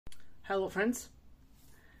Hello friends,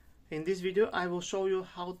 in this video I will show you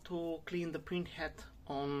how to clean the printhead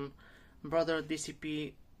on brother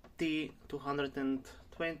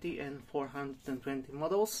DCP-T220 and 420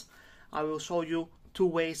 models. I will show you two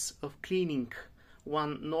ways of cleaning,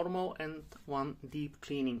 one normal and one deep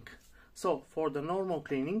cleaning. So for the normal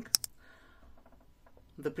cleaning,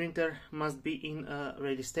 the printer must be in a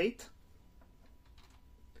ready state.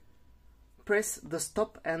 Press the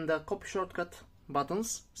stop and the copy shortcut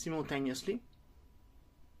buttons simultaneously.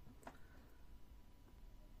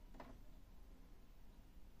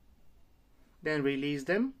 Then release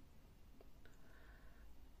them,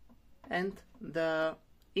 and the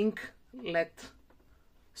ink LED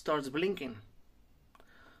starts blinking.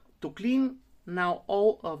 To clean now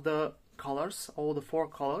all of the colors, all the four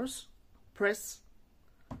colors, press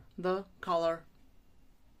the color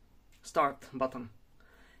start button.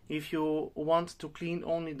 If you want to clean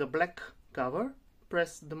only the black cover,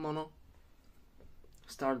 press the mono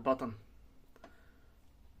start button.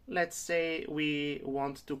 Let's say we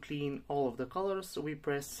want to clean all of the colors, we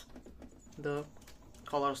press the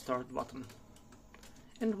color start button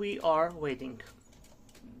and we are waiting.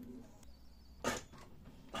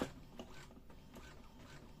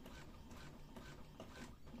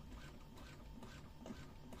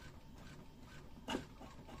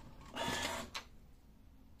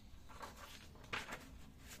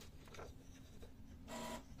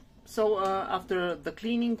 So after the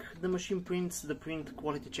cleaning, the machine prints the print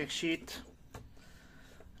quality check sheet.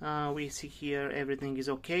 We see here everything is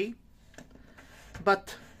okay.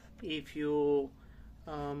 But if you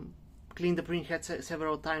clean the printhead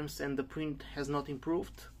several times and the print has not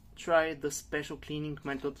improved, try the special cleaning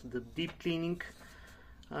method, the deep cleaning.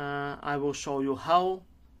 I will show you how.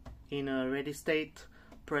 In a ready state,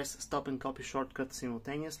 press stop and copy shortcut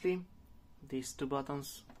simultaneously, these two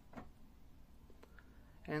buttons.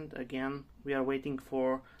 And again we are waiting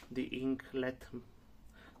for the ink LED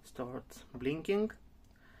start blinking.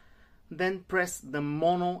 Then press the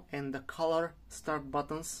mono and the color start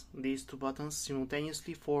buttons, these two buttons,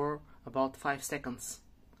 simultaneously for about 5 seconds.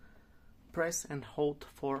 Press and hold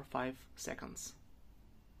for 5 seconds.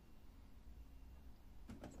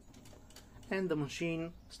 And the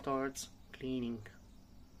machine starts cleaning.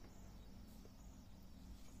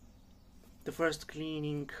 The first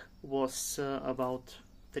cleaning was about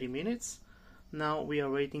 3 minutes. Now we are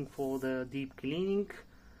waiting for the deep cleaning.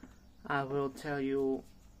 I will tell you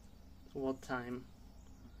what time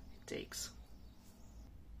it takes.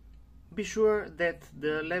 Be sure that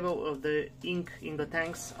the level of the ink in the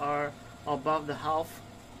tanks are above the half,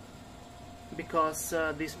 because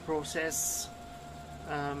this process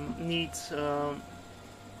needs a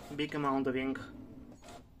big amount of ink.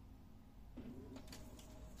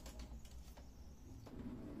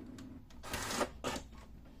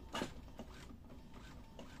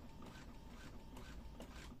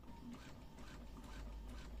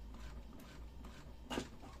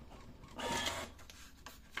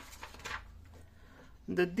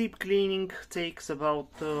 The deep cleaning takes about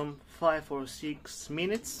 5 or 6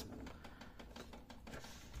 minutes,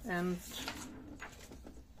 and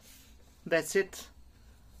that's it.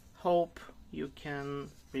 Hope you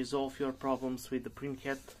can resolve your problems with the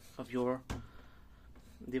printhead of your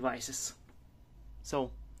devices.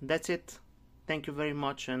 So that's it. Thank you very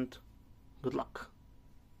much and good luck.